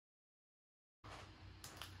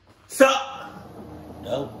Sup?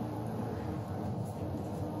 No.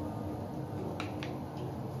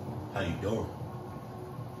 How you doing?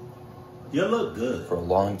 You look good. For a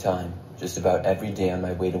long time, just about every day on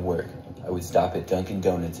my way to work, I would stop at Dunkin'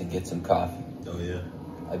 Donuts and get some coffee. Oh yeah?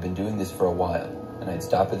 I've been doing this for a while, and I'd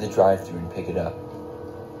stop at the drive-thru and pick it up.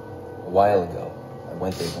 A while ago, I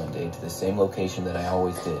went there one day to the same location that I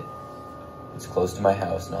always did. It's close to my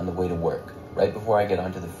house and on the way to work, right before I get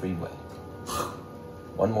onto the freeway.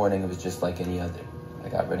 One morning, it was just like any other. I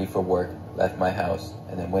got ready for work, left my house,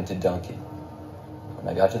 and then went to Dunkin'. When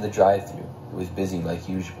I got to the drive-thru, it was busy like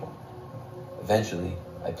usual. Eventually,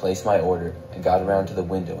 I placed my order and got around to the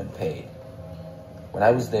window and paid. When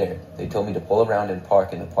I was there, they told me to pull around and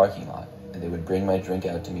park in the parking lot, and they would bring my drink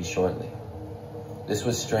out to me shortly. This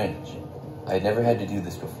was strange. I had never had to do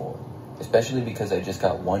this before, especially because I just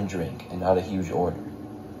got one drink and not a huge order.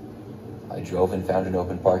 I drove and found an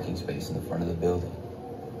open parking space in the front of the building.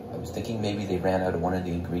 I was thinking maybe they ran out of one of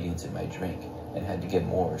the ingredients in my drink and had to get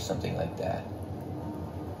more or something like that.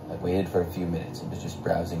 I waited for a few minutes and was just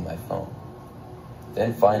browsing my phone.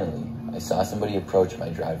 Then finally, I saw somebody approach my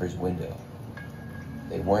driver's window.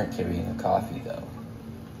 They weren't carrying a coffee though.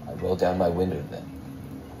 I rolled down my window then.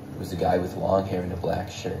 It was a guy with long hair and a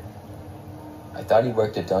black shirt. I thought he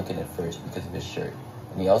worked at Dunkin' at first because of his shirt,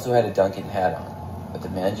 and he also had a Dunkin' hat on, but the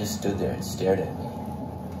man just stood there and stared at me.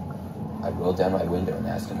 I rolled down my window and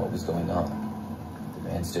asked him what was going on. The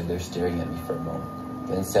man stood there staring at me for a moment,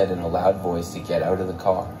 then said in a loud voice to get out of the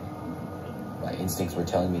car. My instincts were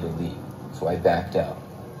telling me to leave, so I backed out.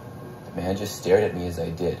 The man just stared at me as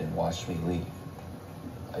I did and watched me leave.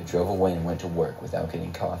 I drove away and went to work without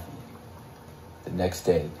getting coffee. The next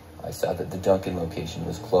day, I saw that the Dunkin' location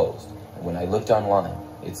was closed, and when I looked online,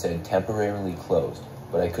 it said temporarily closed,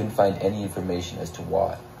 but I couldn't find any information as to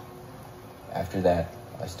why. After that,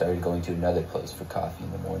 I started going to another place for coffee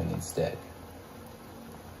in the morning instead.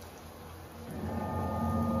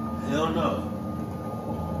 Hell no.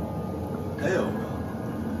 Hell no.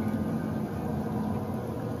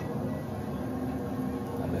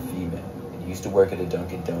 I'm a female and used to work at a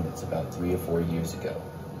Dunkin' Donuts about 3 or 4 years ago.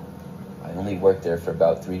 I only worked there for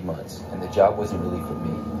about 3 months, and the job wasn't really for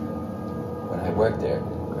me. When I worked there,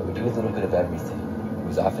 I would do a little bit of everything. I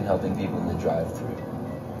was often helping people in the drive-thru.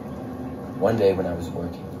 One day when I was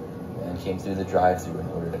working, a man came through the drive-thru and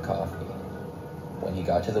ordered a coffee. When he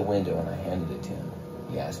got to the window and I handed it to him,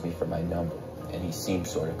 he asked me for my number, and he seemed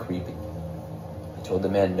sort of creepy. I told the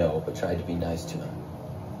man no, but tried to be nice to him.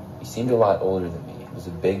 He seemed a lot older than me. He was a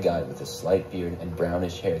big guy with a slight beard and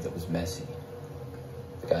brownish hair that was messy.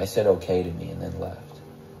 The guy said okay to me and then left.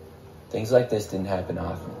 Things like this didn't happen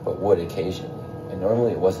often, but would occasionally, and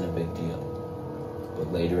normally it wasn't a big deal.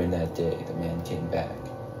 But later in that day, the man came back.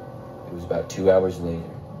 It was about 2 hours later,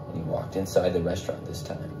 and he walked inside the restaurant this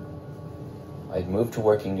time. I had moved to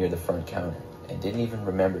working near the front counter, and didn't even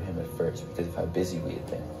remember him at first because of how busy we had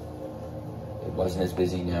been. It wasn't as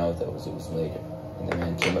busy now, though, as it was later, and the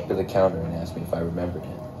man came up to the counter and asked me if I remembered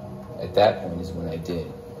him. At that point is when I did,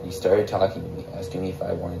 and he started talking to me, asking me if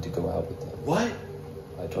I wanted to go out with him. What?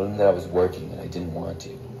 I told him that I was working and I didn't want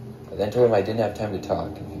to. I then told him I didn't have time to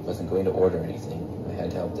talk, and if he wasn't going to order anything, I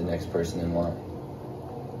had to help the next person in line.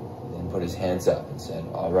 He then put his hands up and said,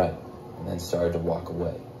 "All right," and then started to walk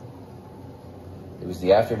away. It was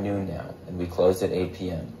the afternoon now, and we closed at 8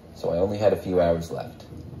 p.m., so I only had a few hours left.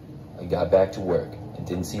 I got back to work and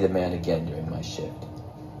didn't see the man again during my shift.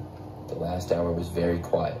 The last hour was very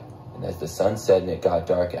quiet, and as the sun set and it got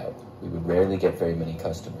dark out, we would rarely get very many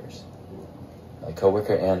customers. My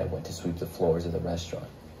coworker Anna went to sweep the floors of the restaurant,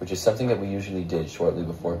 which is something that we usually did shortly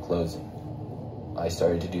before closing. I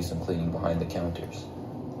started to do some cleaning behind the counters.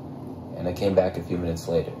 Anna came back a few minutes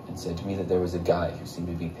later and said to me that there was a guy who seemed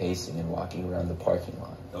to be pacing and walking around the parking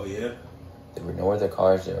lot. Oh yeah? There were no other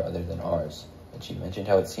cars there other than ours, and she mentioned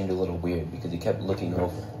how it seemed a little weird because he kept looking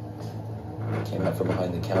over. He came out from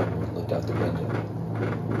behind the counter and looked out the window.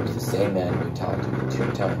 It was the same man who had talked to me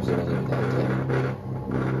 2 times earlier that day.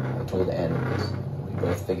 I told Anna this. We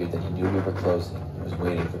both figured that he knew we were closing and was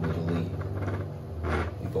waiting for me to leave.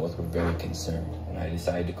 We both were very concerned, and I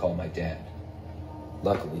decided to call my dad.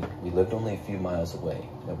 Luckily, we lived only a few miles away,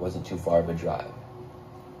 and it wasn't too far of a drive.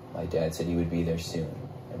 My dad said he would be there soon,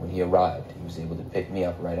 and when he arrived, he was able to pick me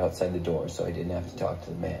up right outside the door so I didn't have to talk to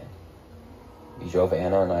the man. He drove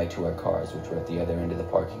Anna and I to our cars, which were at the other end of the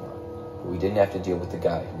parking lot, but we didn't have to deal with the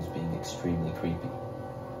guy who was being extremely creepy.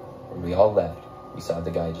 When we all left, we saw the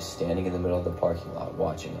guy just standing in the middle of the parking lot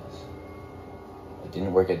watching us. I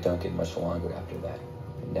didn't work at Dunkin' much longer after that.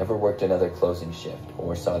 I never worked another closing shift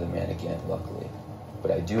or saw the man again, luckily. But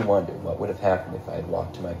I do wonder what would have happened if I had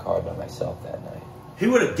walked to my car by myself that night. He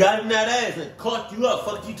would have gotten that ass and clocked you up.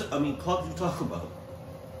 Fuck you. Clocked you talking about.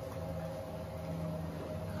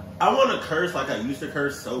 I want to curse like I used to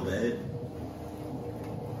curse so bad.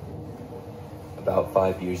 About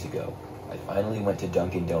 5 years ago, I finally went to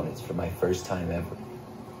Dunkin' Donuts for my first time ever.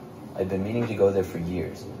 I'd been meaning to go there for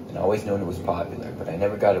years, and always known it was popular, but I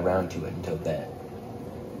never got around to it until then.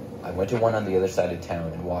 I went to one on the other side of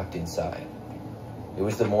town and walked inside. It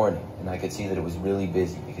was the morning, and I could see that it was really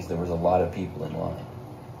busy because there was a lot of people in line.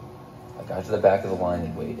 I got to the back of the line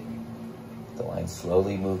and waited. The line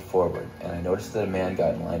slowly moved forward, and I noticed that a man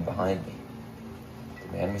got in line behind me.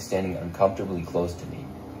 The man was standing uncomfortably close to me,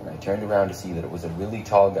 and I turned around to see that it was a really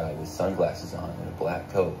tall guy with sunglasses on and a black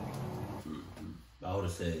coat. I would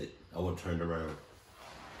have said, I would have turned around.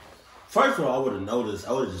 First of all, I would have noticed,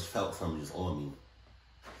 I would have just felt something just on me.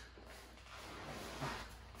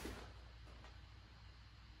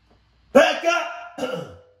 Back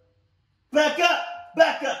up! Back up!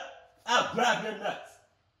 Back up! I'll grab your nuts.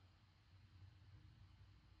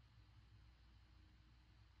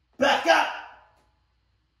 Back up!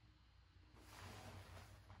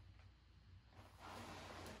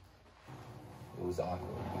 It was awkward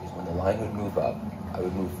because when the line would move up, I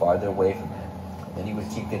would move farther away from him, and then he would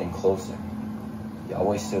keep getting closer. He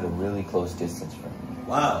always stood a really close distance from me.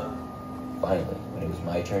 Wow. Finally, when it was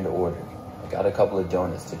my turn to order, I got a couple of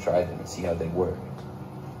donuts to try them and see how they worked.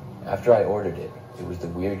 After I ordered it, it was the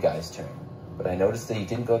weird guy's turn, but I noticed that he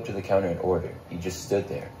didn't go up to the counter and order. He just stood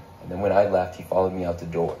there, and then when I left, he followed me out the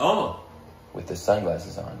door. Oh. With the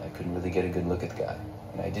sunglasses on, I couldn't really get a good look at the guy,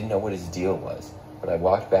 and I didn't know what his deal was, but I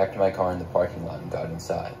walked back to my car in the parking lot and got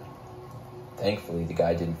inside. Thankfully, the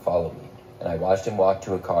guy didn't follow me, and I watched him walk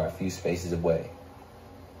to a car a few spaces away.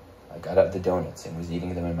 I got out the donuts and was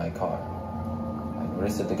eating them in my car. I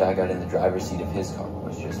noticed that the guy got in the driver's seat of his car,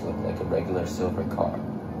 which just looked like a regular silver car.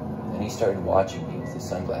 Then he started watching me with his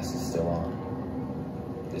sunglasses still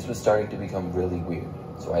on. This was starting to become really weird,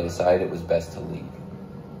 so I decided it was best to leave.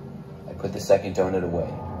 I put the second donut away,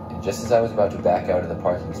 and just as I was about to back out of the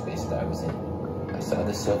parking space that I was in, I saw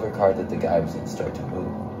the silver car that the guy was in start to move.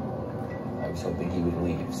 I was hoping he would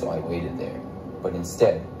leave, so I waited there, but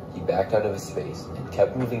instead, he backed out of his space and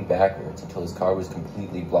kept moving backwards until his car was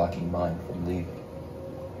completely blocking mine from leaving.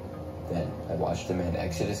 Then, I watched the man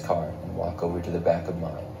exit his car and walk over to the back of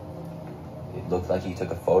mine. It looked like he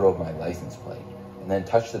took a photo of my license plate, and then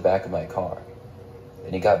touched the back of my car.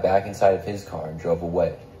 Then he got back inside of his car and drove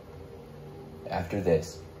away. After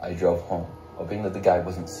this, I drove home, hoping that the guy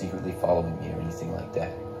wasn't secretly following me or anything like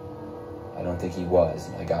that. I don't think he was,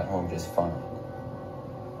 and I got home just fine.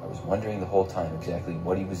 I was wondering the whole time exactly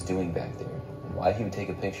what he was doing back there, and why he would take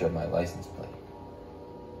a picture of my license plate.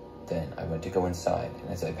 Then I went to go inside, and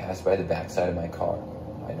as I passed by the backside of my car,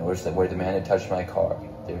 I noticed that where the man had touched my car,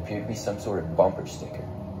 there appeared to be some sort of bumper sticker.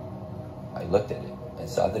 I looked at it, and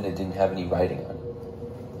saw that it didn't have any writing on it.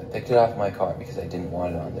 I picked it off my car because I didn't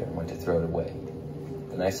want it on there and went to throw it away.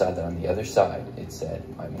 Then I saw that on the other side, it said,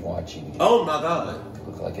 "I'm watching you." Oh my God. It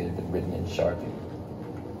looked like it had been written in Sharpie.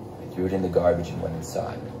 I threw it in the garbage and went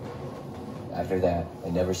inside. After that, I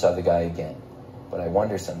never saw the guy again, but I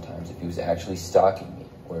wonder sometimes if he was actually stalking me,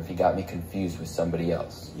 or if he got me confused with somebody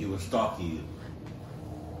else. He was stalking you.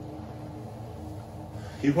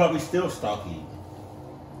 He probably still stalking you.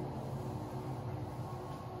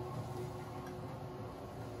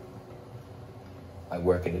 I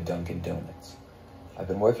work at a Dunkin' Donuts. I've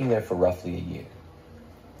been working there for roughly a year.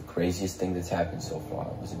 The craziest thing that's happened so far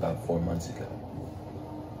was about 4 months ago.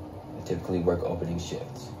 I typically work opening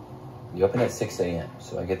shifts. We open at 6 a.m.,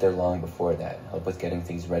 so I get there long before that and help with getting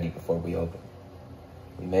things ready before we open.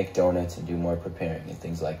 We make donuts and do more preparing and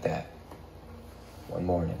things like that. One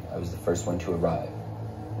morning, I was the first one to arrive.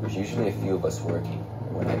 There was usually a few of us working,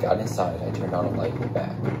 and when I got inside, I turned on a light in the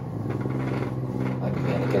back. I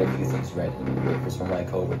began to get a few things ready and wait for some of my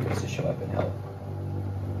coworkers to show up and help.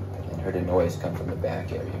 I then heard a noise come from the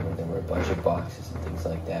back area where there were a bunch of boxes and things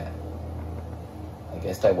like that. I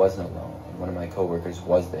guessed I wasn't alone, and one of my coworkers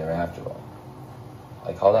was there after all.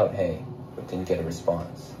 I called out "hey," but didn't get a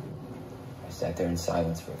response. I sat there in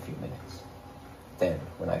silence for a few minutes. Then,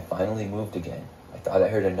 when I finally moved again, I thought I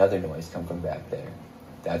heard another noise come from back there.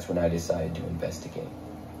 That's when I decided to investigate.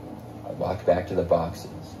 I walked back to the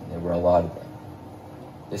boxes, and there were a lot of them.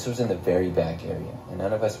 This was in the very back area, and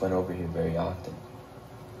none of us went over here very often.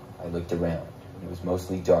 I looked around, and it was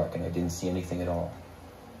mostly dark, and I didn't see anything at all.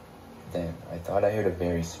 Then, I thought I heard a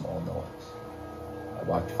very small noise. I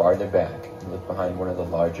walked farther back and looked behind one of the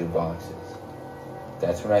larger boxes.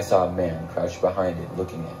 That's when I saw a man crouched behind it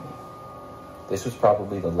looking at me. This was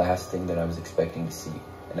probably the last thing that I was expecting to see,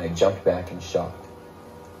 and I jumped back in shock.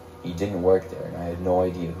 He didn't work there, and I had no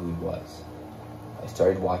idea who he was. I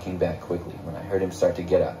started walking back quickly when I heard him start to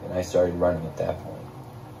get up, and I started running at that point.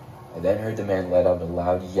 I then heard the man let out a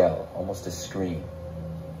loud yell, almost a scream.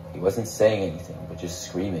 He wasn't saying anything, but just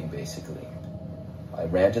screaming, basically. I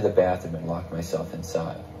ran to the bathroom and locked myself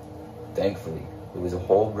inside. Thankfully, there was a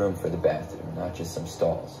whole room for the bathroom, not just some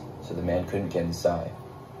stalls, so the man couldn't get inside.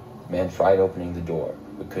 The man tried opening the door,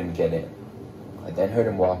 but couldn't get in. I then heard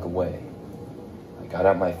him walk away. I got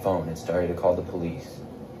out my phone and started to call the police,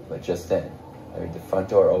 but just then, I heard the front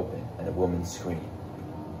door open and a woman scream.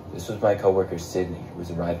 This was my coworker Sydney, who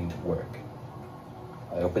was arriving to work.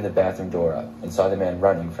 I opened the bathroom door up and saw the man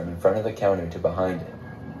running from in front of the counter to behind it.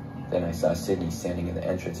 Then I saw Sydney standing in the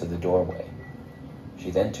entrance of the doorway.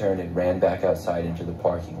 She then turned and ran back outside into the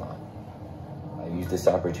parking lot. I used this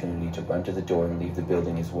opportunity to run to the door and leave the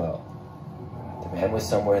building as well. The man was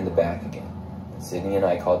somewhere in the back again, and Sydney and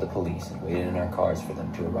I called the police and waited in our cars for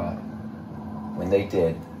them to arrive. When they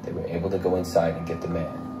did, they were able to go inside and get the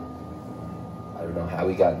man. I don't know how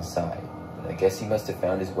he got inside, but I guess he must have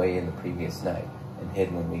found his way in the previous night and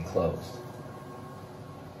hid when we closed.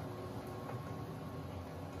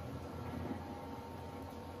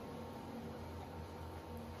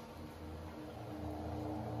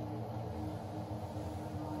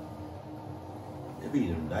 It'd be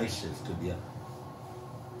the night shifts to be.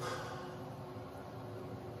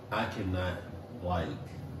 I cannot, like,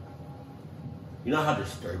 you know how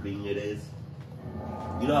disturbing it is?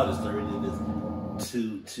 You know how disturbing it is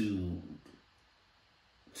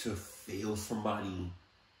to feel somebody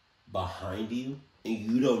behind you and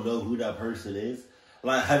you don't know who that person is?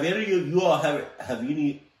 Like, have any of you all ever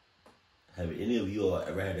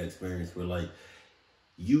had that experience where, like,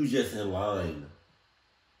 you just in line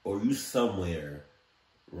or you somewhere,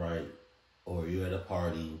 right? Or you're at a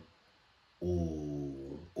party,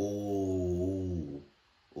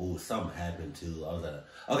 something happened too.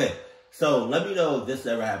 Okay, so let me know if this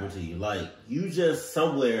ever happened to you. Like, you just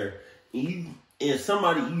somewhere, you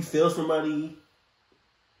feel somebody,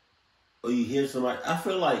 or you hear somebody. I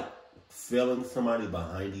feel like feeling somebody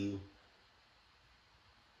behind you,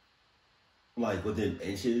 like within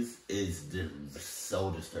inches, is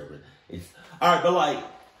so disturbing. It's alright, but like,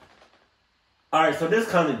 alright, so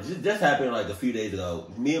this happened like a few days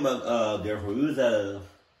ago. Me and my girlfriend, we was at a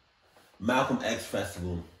Malcolm X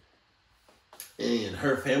festival, and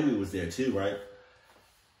her family was there too, right?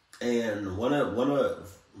 And one of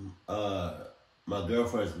my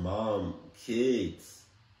girlfriend's mom kids,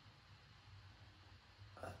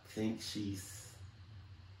 I think she's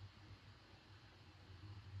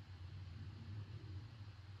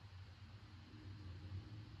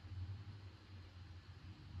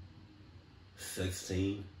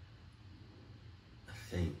 16, I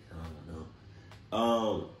think. I don't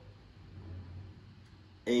know.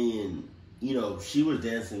 And you know, she was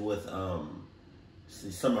dancing with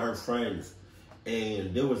some of her friends,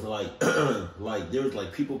 and there was like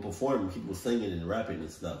like people performing, people singing and rapping and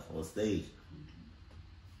stuff on stage.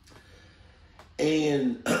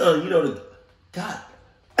 And you know,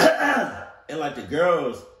 and like the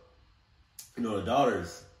girls, you know, the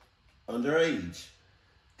daughters, underage,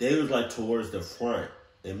 they was like towards the front,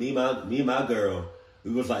 and me and my girl,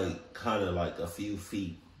 we was like kind of like a few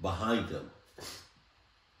feet behind them.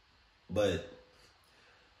 But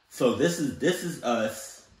so this is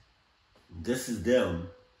us, this is them,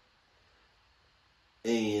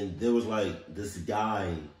 and there was like this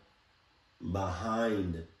guy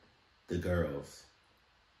behind the girls,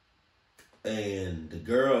 and the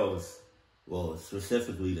girls, well,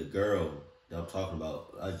 specifically the girl that I'm talking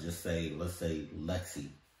about, let's say Lexi.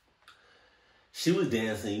 She was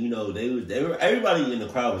dancing, you know, they were everybody in the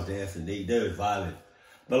crowd was dancing, they were vibing,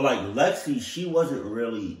 but like Lexi, she wasn't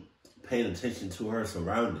really paying attention to her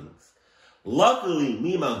surroundings. Luckily,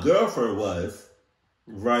 me and my girlfriend was,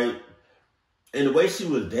 right? And the way she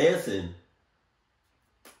was dancing,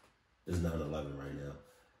 it's 9/11 right now.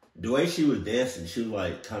 The way she was dancing, she was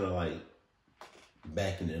like, kind of like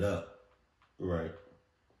backing it up, right?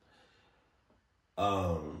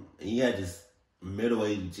 And you had this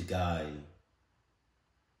middle-aged guy,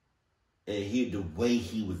 and the way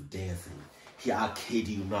he was dancing, I kid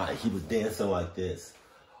you not, he was dancing like this.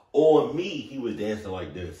 On me, he was dancing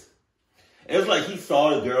like this. It was like he saw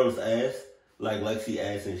the girl's ass, like Lexi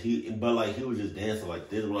ass, and but like he was just dancing like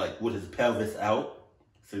this, like with his pelvis out.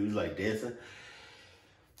 So he was like dancing.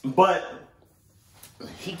 But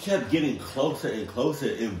he kept getting closer and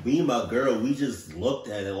closer, and me and my girl, we just looked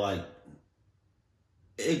at it like,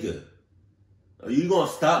 Igga, are you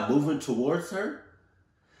gonna stop moving towards her?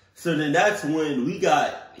 So then that's when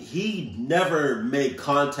he never made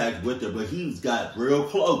contact with her, but he got real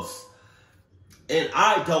close. And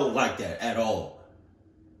I don't like that at all.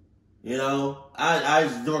 You know, I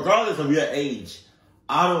regardless of your age,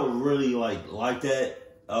 I don't really like that.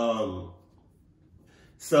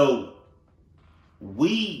 So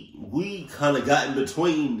we kind of got in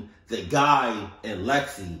between the guy and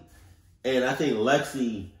Lexi, and I think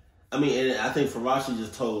I think Farashi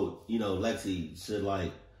just told, Lexi should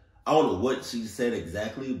I don't know what she said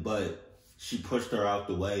exactly, but she pushed her out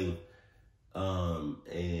the way, and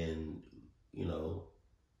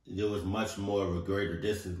there was much more of a greater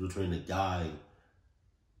distance between the guy,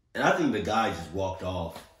 and I think the guy just walked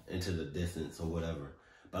off into the distance or whatever.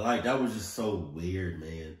 But that was just so weird,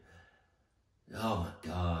 man. Oh my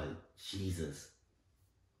God, Jesus.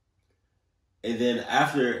 And then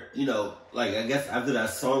after, I guess after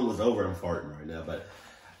that song was over, I'm farting right now, but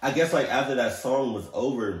I guess after that song was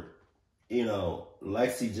over,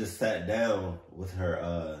 Lexi just sat down with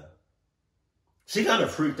her, she kind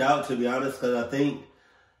of freaked out, to be honest, because I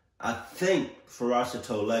think Farasha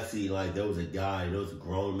told Lexi, there was a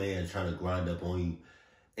grown man trying to grind up on you,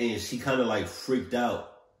 and she kind of freaked out.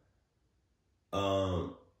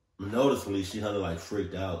 Noticeably, she kind of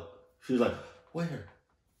freaked out. She was like, where?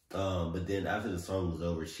 But then after the song was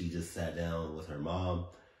over, she just sat down with her mom,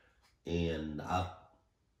 and I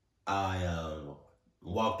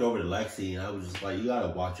walked over to Lexi, and I was just like, you gotta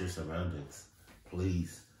watch your surroundings,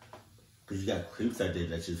 please, because you got creeps out there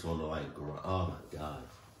that just want to oh my God.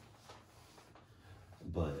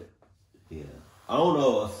 But yeah, I don't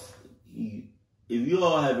know if you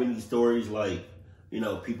all have any stories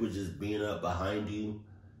people just being up behind you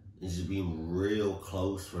and just being real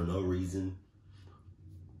close for no reason.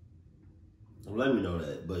 Let me know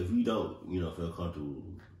that. But if you don't, feel comfortable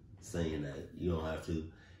saying that, you don't have to.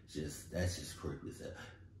 That's just creepy as hell.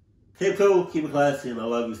 Keep cool, keep it classy, and I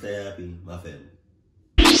love you. Stay happy, my family.